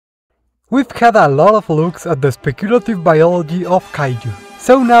We've had a lot of looks at the speculative biology of kaiju,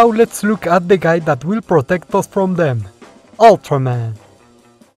 so now let's look at the guy that will protect us from them, Ultraman.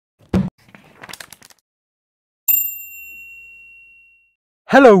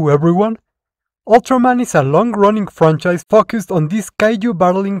 Hello everyone! Ultraman is a long-running franchise focused on this kaiju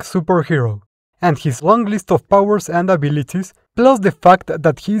battling superhero, and his long list of powers and abilities, plus the fact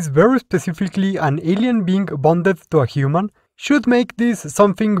that he is very specifically an alien being bonded to a human, should make this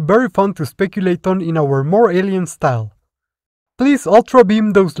something very fun to speculate on in our more alien style. Please ultra beam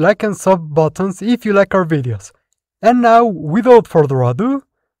those like and sub buttons if you like our videos. And now, without further ado,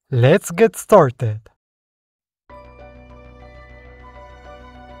 let's get started.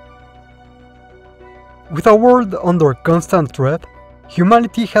 With a world under constant threat,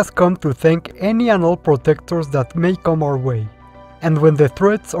 humanity has come to thank any and all protectors that may come our way. And when the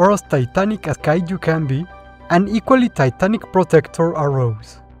threats are as titanic as kaiju can be, an equally titanic protector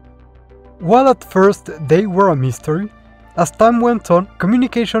arose. While at first they were a mystery, as time went on,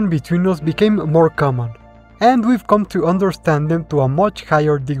 communication between us became more common, and we've come to understand them to a much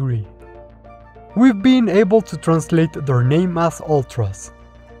higher degree. We've been able to translate their name as Ultras,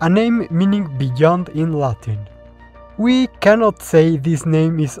 a name meaning beyond in Latin. We cannot say this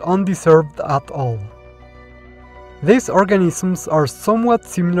name is undeserved at all. These organisms are somewhat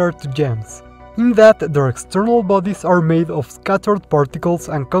similar to gems, in that their external bodies are made of scattered particles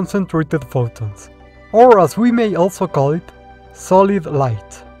and concentrated photons, or as we may also call it, solid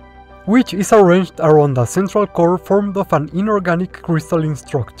light, which is arranged around a central core formed of an inorganic crystalline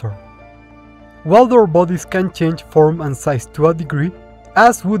structure. While their bodies can change form and size to a degree,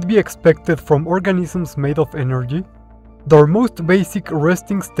 as would be expected from organisms made of energy, their most basic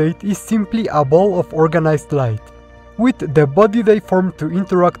resting state is simply a ball of organized light, with the body they form to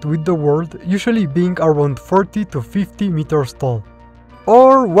interact with the world usually being around 40 to 50 meters tall,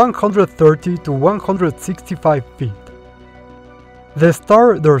 or 130 to 165 feet. The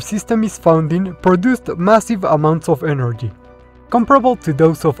star their system is found in produced massive amounts of energy, comparable to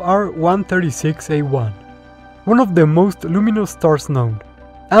those of R136A1, one of the most luminous stars known,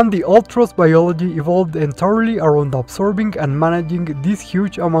 and the Ultra's biology evolved entirely around absorbing and managing these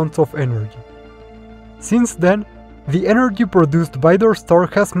huge amounts of energy. Since then, the energy produced by their star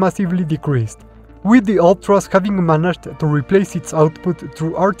has massively decreased, with the Ultras having managed to replace its output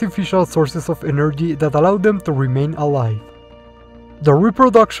through artificial sources of energy that allow them to remain alive. The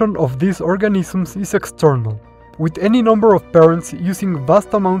reproduction of these organisms is external, with any number of parents using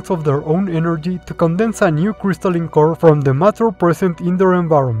vast amounts of their own energy to condense a new crystalline core from the matter present in their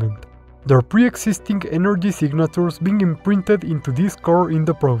environment, their pre-existing energy signatures being imprinted into this core in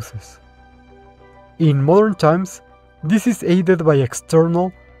the process. In modern times, this is aided by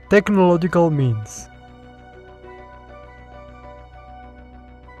external, technological means.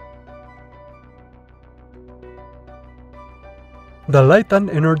 The light and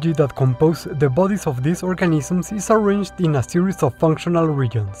energy that compose the bodies of these organisms is arranged in a series of functional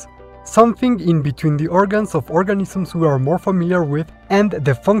regions, something in between the organs of organisms we are more familiar with and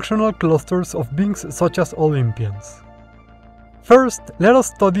the functional clusters of beings such as Olympians. First, let us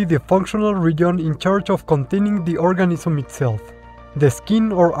study the functional region in charge of containing the organism itself, the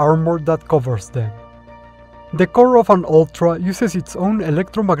skin or armor that covers them. The core of an Ultra uses its own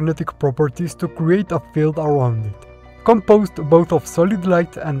electromagnetic properties to create a field around it, composed both of solid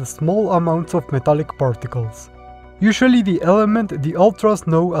light and small amounts of metallic particles, usually the element the Ultras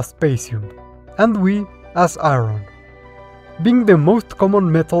know as spacium, and we as iron. Being the most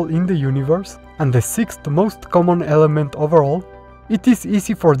common metal in the universe, and the sixth most common element overall, it is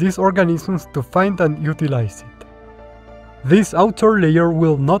easy for these organisms to find and utilize it. This outer layer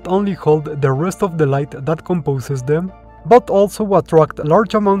will not only hold the rest of the light that composes them, but also attract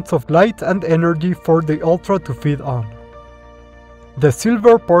large amounts of light and energy for the Ultra to feed on. The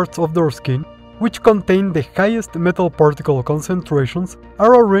silver parts of their skin, which contain the highest metal particle concentrations,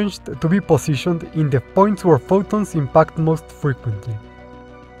 are arranged to be positioned in the points where photons impact most frequently.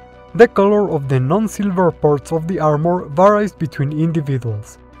 The color of the non-silver parts of the armor varies between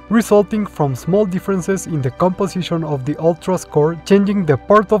individuals, resulting from small differences in the composition of the Ultra's core changing the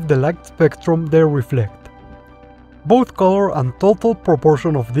part of the light spectrum they reflect. Both color and total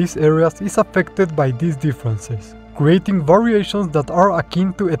proportion of these areas is affected by these differences, creating variations that are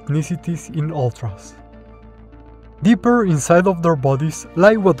akin to ethnicities in Ultras. Deeper inside of their bodies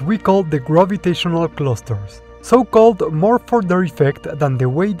lie what we call the gravitational clusters, so called more for their effect than the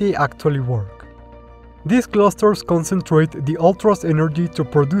way they actually work. These clusters concentrate the Ultra's energy to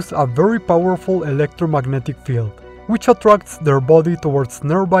produce a very powerful electromagnetic field, which attracts their body towards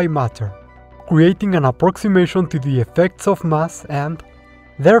nearby matter, creating an approximation to the effects of mass and,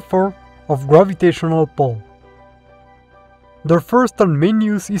 therefore, of gravitational pull. Their first and main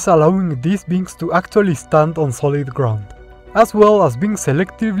use is allowing these beings to actually stand on solid ground, as well as being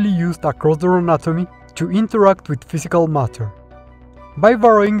selectively used across their anatomy to interact with physical matter. By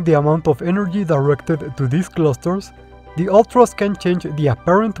varying the amount of energy directed to these clusters, the Ultras can change the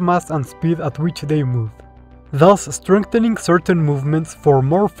apparent mass and speed at which they move, thus strengthening certain movements for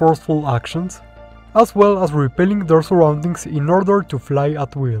more forceful actions, as well as repelling their surroundings in order to fly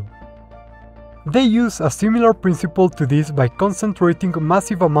at will. They use a similar principle to this by concentrating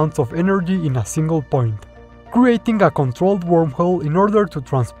massive amounts of energy in a single point, creating a controlled wormhole in order to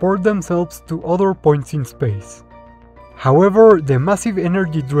transport themselves to other points in space. However, the massive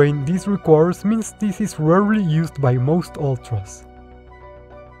energy drain this requires means this is rarely used by most Ultras.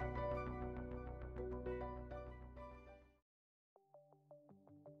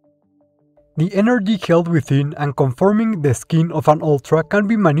 The energy held within and conforming the skin of an Ultra can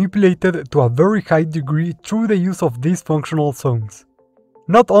be manipulated to a very high degree through the use of these functional zones,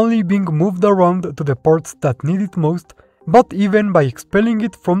 not only being moved around to the parts that need it most, but even by expelling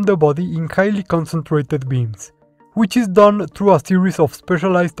it from the body in highly concentrated beams, which is done through a series of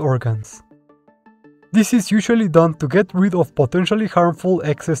specialized organs. This is usually done to get rid of potentially harmful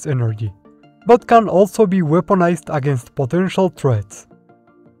excess energy, but can also be weaponized against potential threats.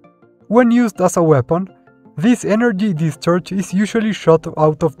 When used as a weapon, this energy discharge is usually shot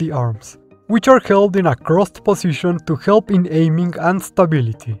out of the arms, which are held in a crossed position to help in aiming and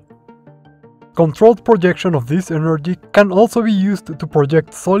stability. Controlled projection of this energy can also be used to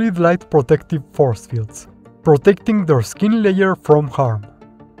project solid light protective force fields, protecting their skin layer from harm.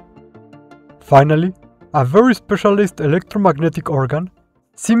 Finally, a very specialized electromagnetic organ,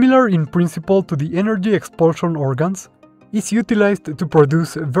 similar in principle to the energy expulsion organs, is utilized to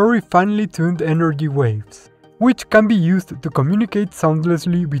produce very finely tuned energy waves, which can be used to communicate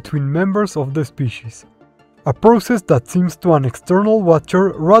soundlessly between members of the species, a process that seems to an external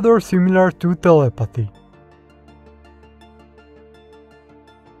watcher rather similar to telepathy.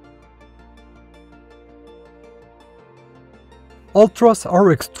 Ultras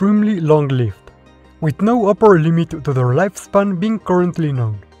are extremely long-lived, with no upper limit to their lifespan being currently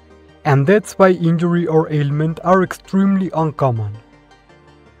known, and deaths by injury or ailment are extremely uncommon.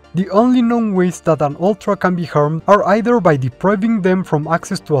 The only known ways that an Ultra can be harmed are either by depriving them from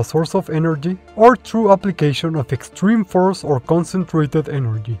access to a source of energy or through application of extreme force or concentrated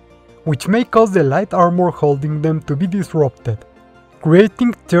energy, which may cause the light armor holding them to be disrupted,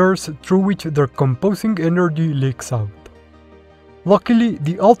 creating tears through which their composing energy leaks out. Luckily,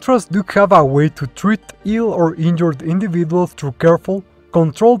 the Ultras do have a way to treat ill or injured individuals through careful,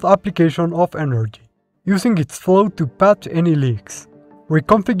 controlled application of energy, using its flow to patch any leaks,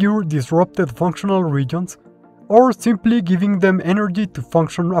 reconfigure disrupted functional regions, or simply giving them energy to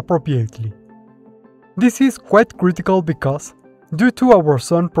function appropriately. This is quite critical because, due to our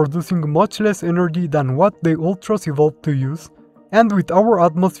Sun producing much less energy than what the Ultras evolved to use, and with our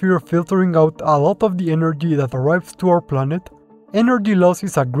atmosphere filtering out a lot of the energy that arrives to our planet, energy loss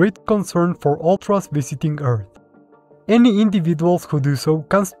is a great concern for Ultras visiting Earth. Any individuals who do so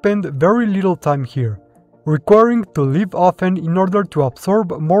can spend very little time here, requiring to leave often in order to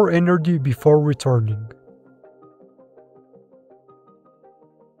absorb more energy before returning.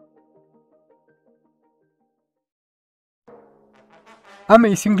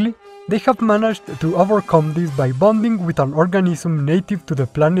 Amazingly, they have managed to overcome this by bonding with an organism native to the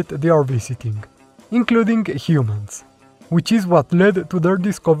planet they are visiting, including humans, which is what led to their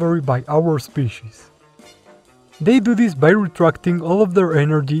discovery by our species. They do this by retracting all of their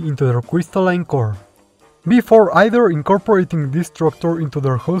energy into their crystalline core, before either incorporating this structure into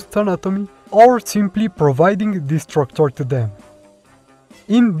their host's anatomy or simply providing this structure to them.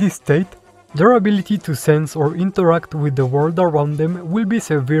 In this state, their ability to sense or interact with the world around them will be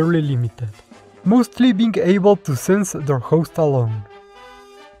severely limited, mostly being able to sense their host alone.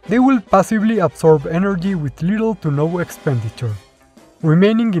 They will passively absorb energy with little to no expenditure,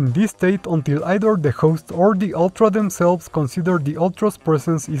 remaining in this state until either the host or the Ultra themselves consider the Ultra's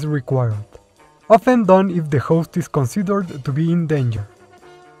presence is required, often done if the host is considered to be in danger.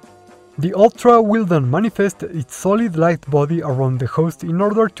 The Ultra will then manifest its solid light body around the host in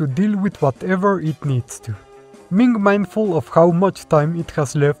order to deal with whatever it needs to, being mindful of how much time it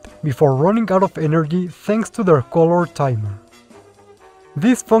has left before running out of energy thanks to their color timer.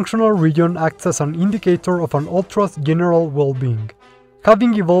 This functional region acts as an indicator of an Ultra's general well-being,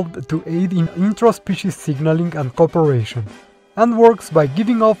 having evolved to aid in intra-species signaling and cooperation, and works by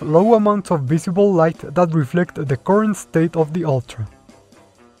giving off low amounts of visible light that reflect the current state of the Ultra.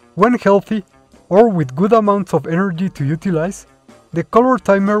 When healthy, or with good amounts of energy to utilize, the color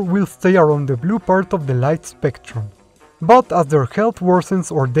timer will stay around the blue part of the light spectrum. But as their health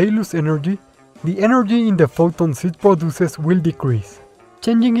worsens or they lose energy, the energy in the photons it produces will decrease,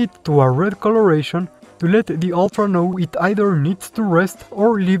 changing it to a red coloration to let the Ultra know it either needs to rest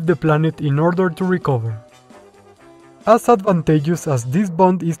or leave the planet in order to recover. As advantageous as this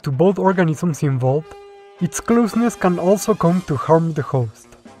bond is to both organisms involved, its closeness can also come to harm the host.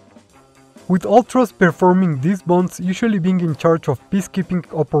 With Ultras performing these bonds usually being in charge of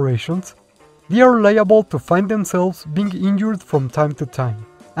peacekeeping operations, they are liable to find themselves being injured from time to time,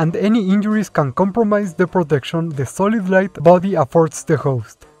 and any injuries can compromise the protection the solid light body affords the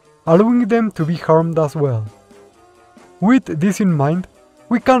host, allowing them to be harmed as well. With this in mind,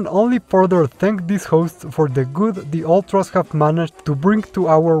 we can only further thank these hosts for the good the Ultras have managed to bring to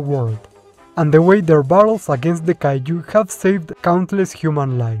our world, and the way their battles against the kaiju have saved countless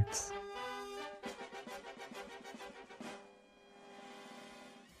human lives.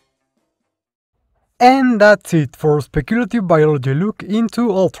 And that's it for Speculative Biology look into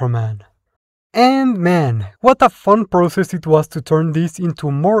Ultraman. And man, what a fun process it was to turn these into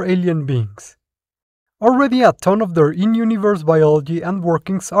more alien beings. Already a ton of their in-universe biology and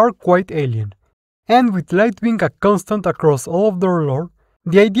workings are quite alien, and with light being a constant across all of their lore,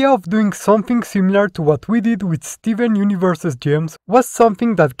 the idea of doing something similar to what we did with Steven Universe's gems was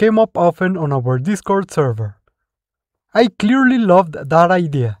something that came up often on our Discord server. I clearly loved that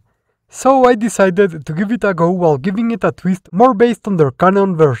idea, so I decided to give it a go while giving it a twist more based on their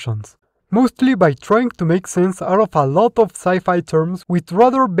canon versions, mostly by trying to make sense out of a lot of sci-fi terms with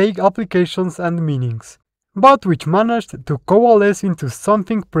rather vague applications and meanings, but which managed to coalesce into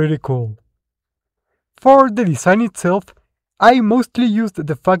something pretty cool. For the design itself, I mostly used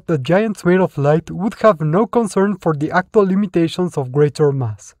the fact that giants made of light would have no concern for the actual limitations of greater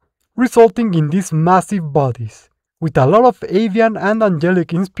mass, resulting in these massive bodies, with a lot of avian and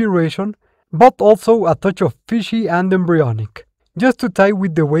angelic inspiration, but also a touch of fishy and embryonic, just to tie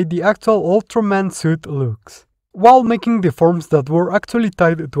with the way the actual Ultraman suit looks, while making the forms that were actually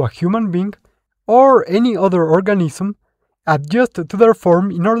tied to a human being, or any other organism, adjust to their form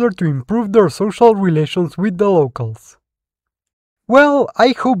in order to improve their social relations with the locals. Well, I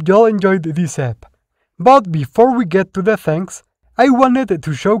hope y'all enjoyed this ep, but before we get to the thanks, I wanted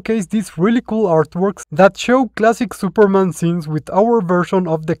to showcase these really cool artworks that show classic Superman scenes with our version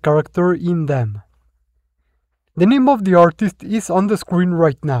of the character in them. The name of the artist is on the screen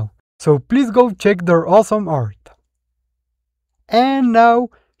right now, so please go check their awesome art. And now,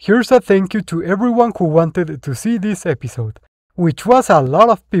 here's a thank you to everyone who wanted to see this episode, which was a lot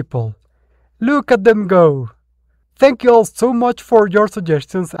of people. Look at them go! Thank you all so much for your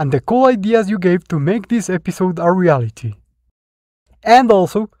suggestions and the cool ideas you gave to make this episode a reality. And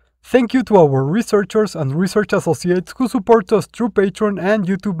also, thank you to our researchers and research associates who support us through Patreon and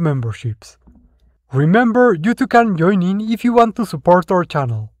YouTube memberships. Remember, you too can join in if you want to support our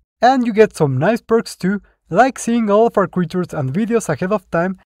channel, and you get some nice perks too, like seeing all of our creatures and videos ahead of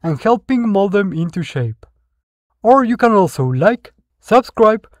time and helping mold them into shape. Or you can also like,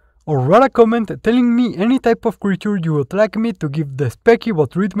 subscribe, or write a comment telling me any type of creature you would like me to give the Spec Evo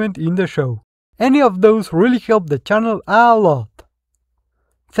treatment in the show. Any of those really help the channel a lot.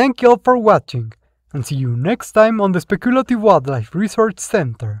 Thank you all for watching, and see you next time on the Speculative Wildlife Research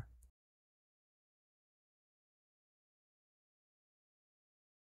Center.